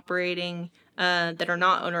have operating that are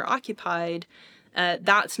not owner occupied,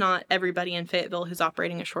 that's not everybody in Fayetteville who's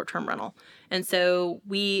operating a short-term rental. And so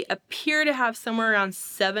we appear to have somewhere around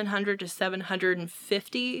 700 to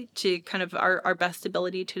 750 to kind of our best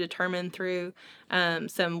ability to determine through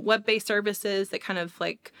some web-based services that kind of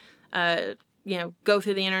like go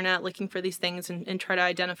through the internet looking for these things and try to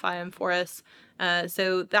identify them for us.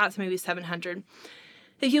 So that's maybe 700.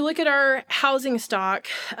 If you look at our housing stock,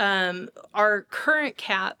 our current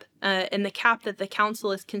cap and the cap that the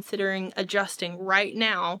council is considering adjusting right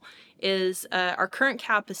now is our current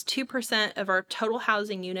cap is 2% of our total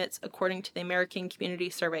housing units according to the American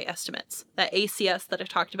Community Survey estimates. That ACS that I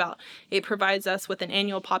talked about, it provides us with an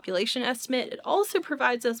annual population estimate. It also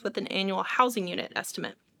provides us with an annual housing unit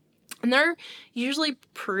estimate. And they're usually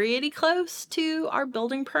pretty close to our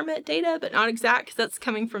building permit data, but not exact because that's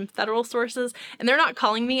coming from federal sources. And they're not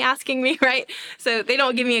calling me, asking me, right? So they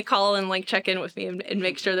don't give me a call and like check in with me and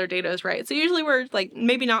make sure their data is right. So usually we're like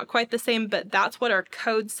maybe not quite the same, but that's what our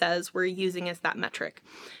code says we're using as that metric.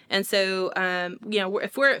 And so,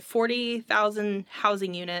 if we're at 40,000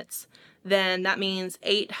 housing units, then that means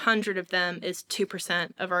 800 of them is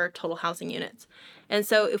 2% of our total housing units. And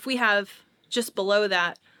so if we have just below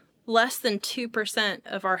that, less than 2%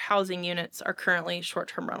 of our housing units are currently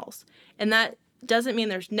short-term rentals. And that doesn't mean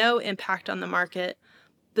there's no impact on the market,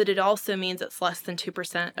 but it also means it's less than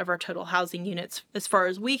 2% of our total housing units, as far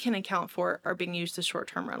as we can account for, are being used as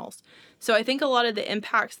short-term rentals. So I think a lot of the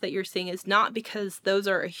impacts that you're seeing is not because those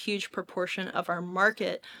are a huge proportion of our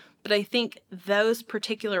market, but I think those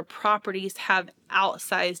particular properties have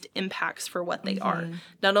outsized impacts for what they are.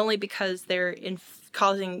 Not only because they're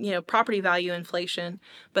causing, property value inflation,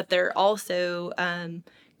 but they're also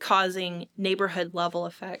causing neighborhood level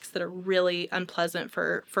effects that are really unpleasant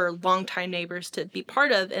for longtime neighbors to be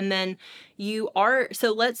part of. And then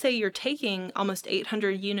so let's say you're taking almost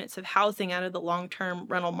 800 units of housing out of the long-term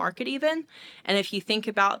rental market even. And if you think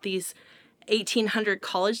about these 1,800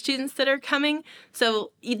 college students that are coming.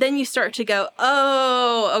 So then you start to go,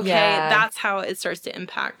 oh, okay, that's how it starts to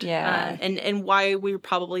impact. And why we're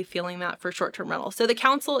probably feeling that for short-term rentals. So the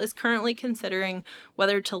council is currently considering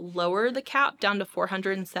whether to lower the cap down to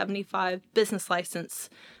 475 business license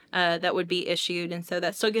that would be issued. And so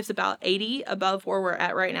that still gives about 80 above where we're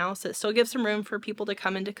at right now. So it still gives some room for people to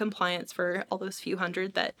come into compliance for all those few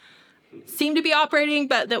hundred that seem to be operating,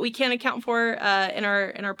 but that we can't account for in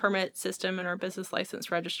our permit system and our business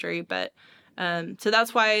license registry. But so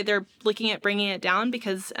that's why they're looking at bringing it down,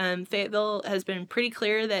 because Fayetteville has been pretty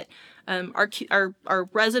clear that our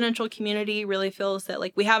residential community really feels that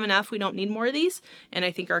like we have enough, we don't need more of these. And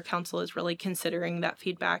I think our council is really considering that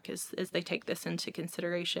feedback as they take this into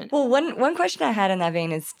consideration. Well, one question I had in that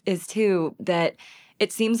vein is too that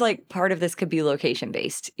it seems like part of this could be location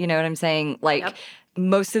based. You know what I'm saying? Like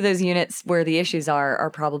most of those units where the issues are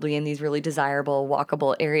probably in these really desirable,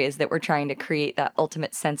 walkable areas that we're trying to create that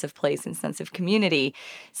ultimate sense of place and sense of community.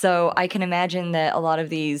 So I can imagine that a lot of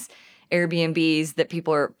these Airbnbs that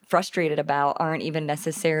people are frustrated about aren't even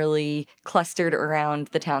necessarily clustered around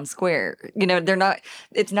the town square.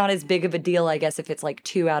 It's not as big of a deal, I guess, if it's like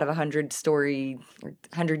 2 out of 100-story or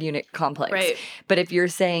 100-unit complex. Right. But if you're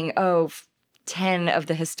saying, 10 of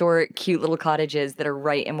the historic, cute little cottages that are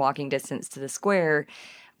right in walking distance to the square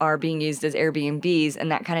are being used as Airbnbs,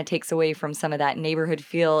 and that kind of takes away from some of that neighborhood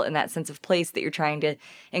feel and that sense of place that you're trying to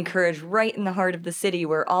encourage right in the heart of the city,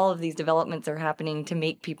 where all of these developments are happening to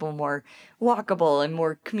make people more walkable and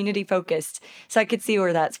more community-focused. So I could see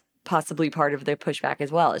where that's possibly part of the pushback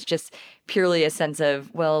as well. It's just purely a sense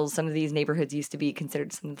of, well, some of these neighborhoods used to be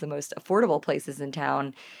considered some of the most affordable places in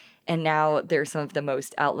town, And now they're some of the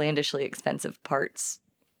most outlandishly expensive parts,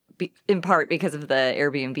 in part because of the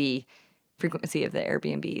Airbnb frequency of the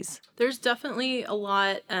Airbnbs. There's definitely a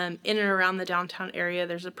lot in and around the downtown area.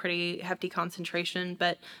 There's a pretty hefty concentration,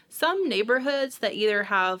 but some neighborhoods that either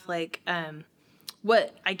have like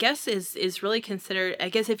what I guess is really considered, I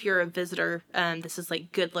guess if you're a visitor, this is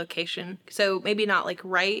like good location. So maybe not like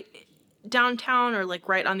right downtown or like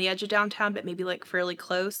right on the edge of downtown, but maybe like fairly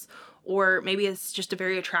close, or maybe it's just a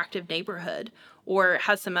very attractive neighborhood, or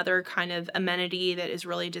has some other kind of amenity that is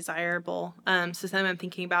really desirable. So some I'm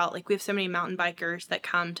thinking about, like we have so many mountain bikers that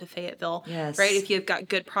come to Fayetteville, Yes. right? If you've got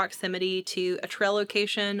good proximity to a trail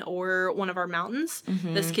location or one of our mountains,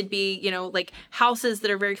 this could be, you know, like houses that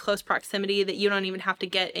are very close proximity that you don't even have to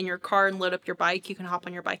get in your car and load up your bike. You can hop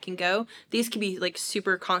on your bike and go. These could be like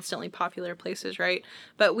super constantly popular places, right?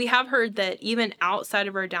 But we have heard that even outside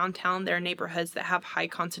of our downtown, there are neighborhoods that have high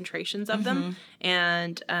concentrations of them.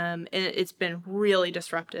 And it's been really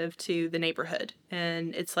disruptive to the neighborhood.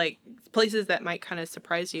 And it's like places that might kind of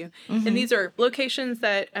surprise you. And these are locations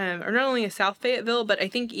that are not only in South Fayetteville, but I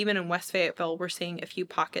think even in West Fayetteville, we're seeing a few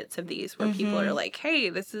pockets of these where people are like, hey,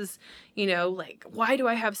 this is, you know, like, why do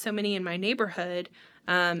I have so many in my neighborhood?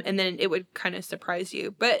 And then it would kind of surprise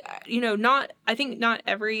you. But, you know, I think not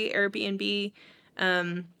every Airbnb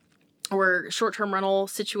or short-term rental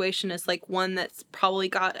situation is like one that's probably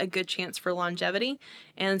got a good chance for longevity.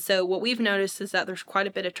 And so what we've noticed is that there's quite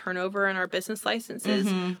a bit of turnover in our business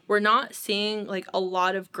licenses. We're not seeing like a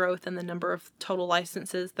lot of growth in the number of total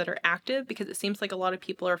licenses that are active because it seems like a lot of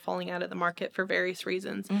people are falling out of the market for various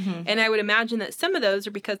reasons. And I would imagine that some of those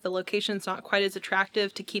are because the location's not quite as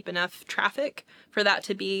attractive to keep enough traffic for that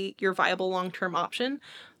to be your viable long-term option,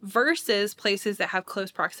 versus places that have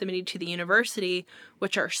close proximity to the university,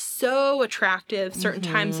 which are so attractive certain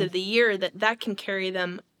times of the year that can carry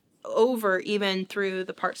them over even through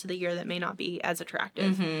the parts of the year that may not be as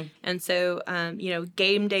attractive. And so, you know,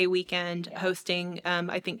 game day weekend hosting,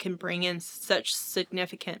 I think can bring in such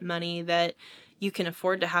significant money that you can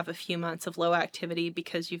afford to have a few months of low activity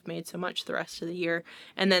because you've made so much the rest of the year.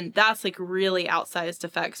 And then that's like really outsized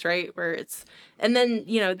effects, right? Where it's, and then,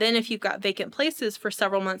 you know, then if you've got vacant places for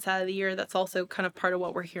several months out of the year, that's also kind of part of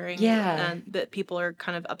what we're hearing that people are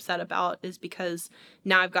kind of upset about, is because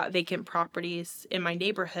now I've got vacant properties in my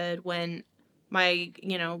neighborhood when my,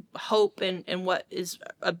 you know, hope and what is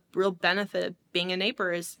a real benefit of being a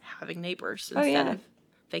neighbor is having neighbors instead of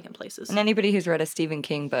vacant places. And anybody who's read a Stephen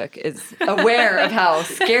King book is aware of how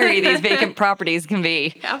scary these vacant properties can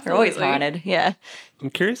be. Absolutely. They're always haunted. Yeah. I'm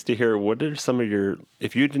curious to hear, what are some of your,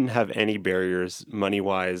 if you didn't have any barriers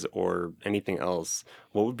money-wise or anything else,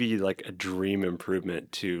 what would be like a dream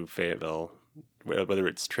improvement to Fayetteville? Whether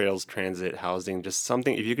it's trails, transit, housing, just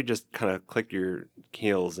something, if you could just kind of click your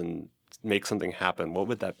heels and make something happen, what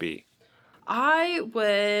would that be? I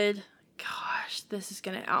would, gosh, this is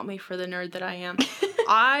going to out me for the nerd that I am.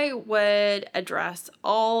 I would address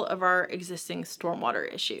all of our existing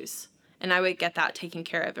stormwater issues, and I would get that taken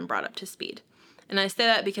care of and brought up to speed. And I say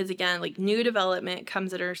that because, again, like new development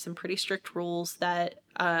comes under some pretty strict rules that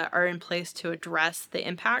are in place to address the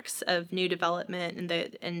impacts of new development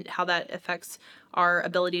and how that affects our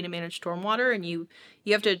ability to manage stormwater. And you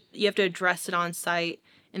have to address it on site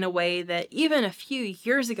in a way that even a few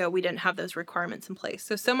years ago, we didn't have those requirements in place.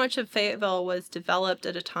 So much of Fayetteville was developed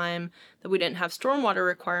at a time that we didn't have stormwater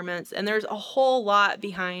requirements. And there's a whole lot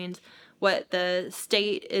behind what the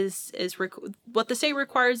state what the state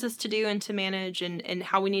requires us to do and to manage, and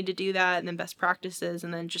how we need to do that, and then best practices,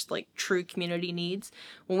 and then just like true community needs.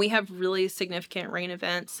 When we have really significant rain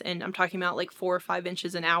events, and I'm talking about like 4 or 5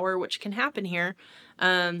 inches an hour, which can happen here,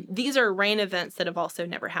 these are rain events that have also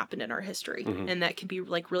never happened in our history, and that can be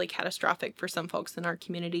like really catastrophic for some folks in our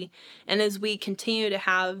community. And as we continue to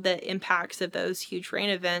have the impacts of those huge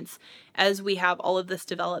rain events, as we have all of this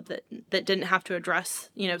developed that didn't have to address,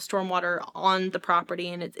 you know, stormwater on the property,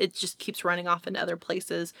 and it just keeps running off into other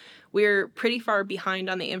places, we're pretty far behind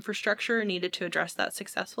on the infrastructure needed to address that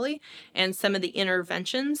successfully. And some of the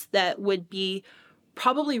interventions that would be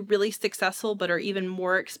probably really successful but are even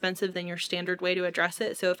more expensive than your standard way to address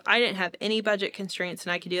it. So if I didn't have any budget constraints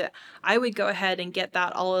and I could do it, I would go ahead and get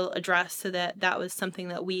that all addressed so that was something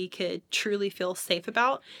that we could truly feel safe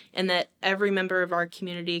about, and that every member of our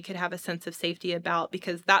community could have a sense of safety about,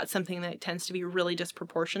 because that's something that tends to be really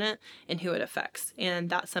disproportionate in who it affects. And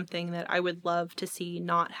that's something that I would love to see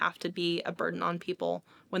not have to be a burden on people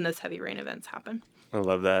when those heavy rain events happen. I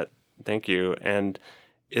love that. Thank you. And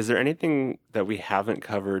is there anything that we haven't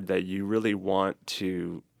covered that you really want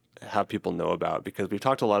to have people know about? Because we've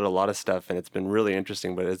talked a lot of stuff, and it's been really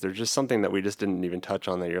interesting, but is there just something that we just didn't even touch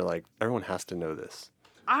on that you're like, everyone has to know this?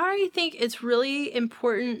 I think it's really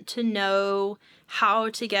important to know how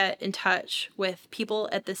to get in touch with people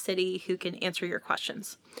at the city who can answer your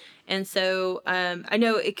questions. And so I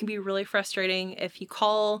know it can be really frustrating if you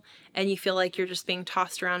call and you feel like you're just being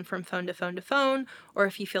tossed around from phone to phone to phone, or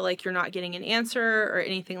if you feel like you're not getting an answer or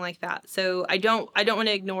anything like that. So I don't want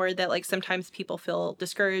to ignore that. Like sometimes people feel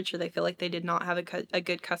discouraged or they feel like they did not have a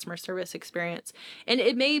good customer service experience. And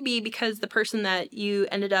it may be because the person that you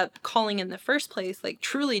ended up calling in the first place, like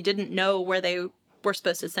truly didn't know where they were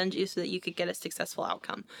supposed to send you so that you could get a successful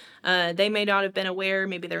outcome. They may not have been aware.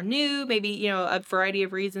 Maybe they're new, maybe, a variety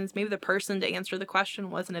of reasons. Maybe the person to answer the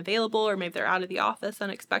question wasn't available, or maybe they're out of the office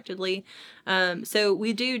unexpectedly. So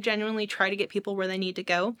we do genuinely try to get people where they need to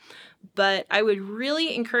go. But I would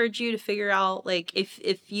really encourage you to figure out, like,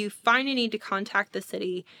 if you find a need to contact the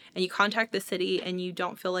city and you contact the city and you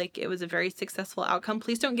don't feel like it was a very successful outcome,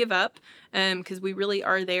 please don't give up, because we really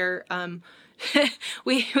are there.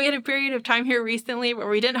 We had a period of time here recently where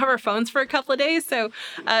we didn't have our phones for a couple of days. So,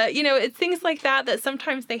 it's things like that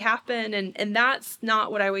sometimes they happen, and that's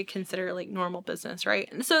not what I would consider like normal business, right?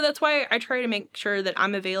 And so that's why I try to make sure that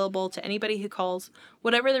I'm available to anybody who calls,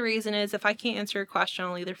 whatever the reason is. If I can't answer a question,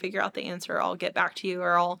 I'll either figure out the answer, or I'll get back to you,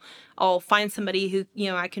 or I'll find somebody who,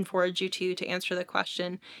 I can forward you to answer the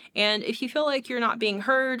question. And if you feel like you're not being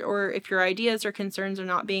heard, or if your ideas or concerns are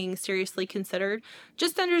not being seriously considered,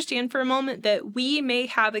 just understand for a moment that we may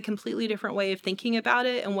have a completely different way of thinking about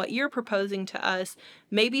it, and what you're proposing to us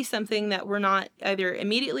may be something that we're not either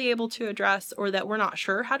immediately able to address or that we're not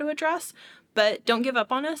sure how to address. But don't give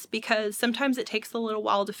up on us, because sometimes it takes a little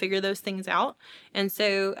while to figure those things out. And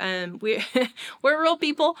so we're real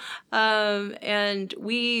people, and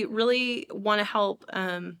we really want to help.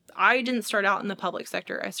 I didn't start out in the public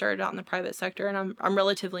sector. I started out in the private sector, and I'm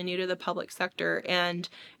relatively new to the public sector. And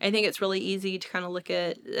I think it's really easy to kind of look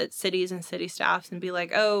at cities and city staffs and be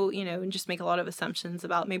like, and just make a lot of assumptions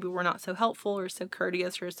about maybe we're not so helpful or so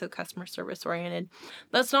courteous or so customer service oriented.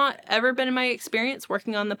 That's not ever been my experience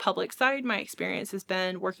working on the public side. My experience has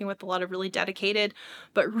been working with a lot of really dedicated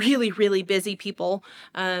but really, really busy people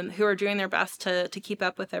who are doing their best to keep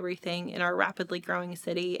up with everything in our rapidly growing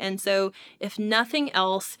city. And so if nothing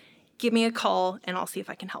else, give me a call and I'll see if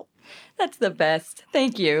I can help. That's the best.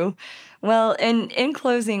 Thank you. Well, in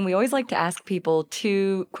closing, we always like to ask people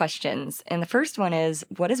 2 questions. And the first one is,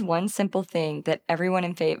 what is one simple thing that everyone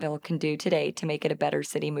in Fayetteville can do today to make it a better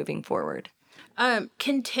city moving forward?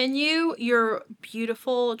 Continue your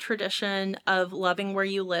beautiful tradition of loving where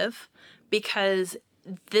you live, because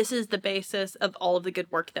this is the basis of all of the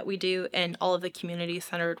good work that we do and all of the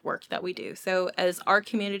community-centered work that we do. So as our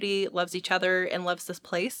community loves each other and loves this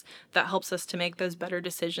place, that helps us to make those better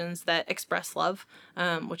decisions that express love,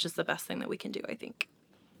 which is the best thing that we can do, I think.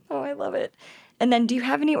 Oh, I love it. And then do you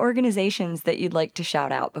have any organizations that you'd like to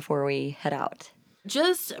shout out before we head out?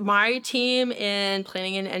 Just my team in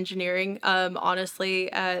planning and engineering.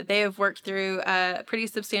 Honestly, they have worked through a pretty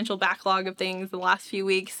substantial backlog of things the last few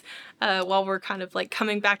weeks while we're kind of like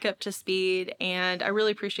coming back up to speed. And I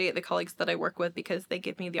really appreciate the colleagues that I work with, because they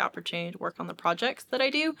give me the opportunity to work on the projects that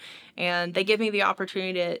I do. And they give me the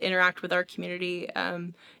opportunity to interact with our community.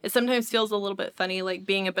 It sometimes feels a little bit funny, like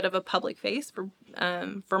being a bit of a public face for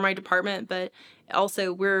my department, but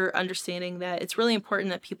also we're understanding that it's really important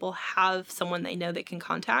that people have someone they know they can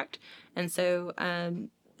contact. And so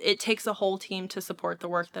it takes a whole team to support the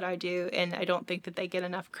work that I do, and I don't think that they get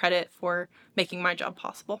enough credit for making my job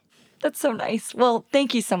possible. That's so nice. Well,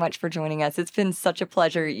 thank you so much for joining us. It's been such a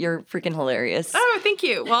pleasure. You're freaking hilarious. Oh, thank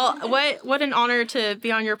you. Well, what an honor to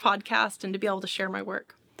be on your podcast and to be able to share my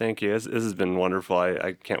work. Thank you. This has been wonderful.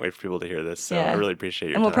 I can't wait for people to hear this. So I really appreciate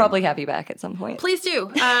your time. And we'll probably have you back at some point. Please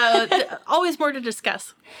do. Always more to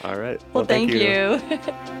discuss. All right. Well, thank you.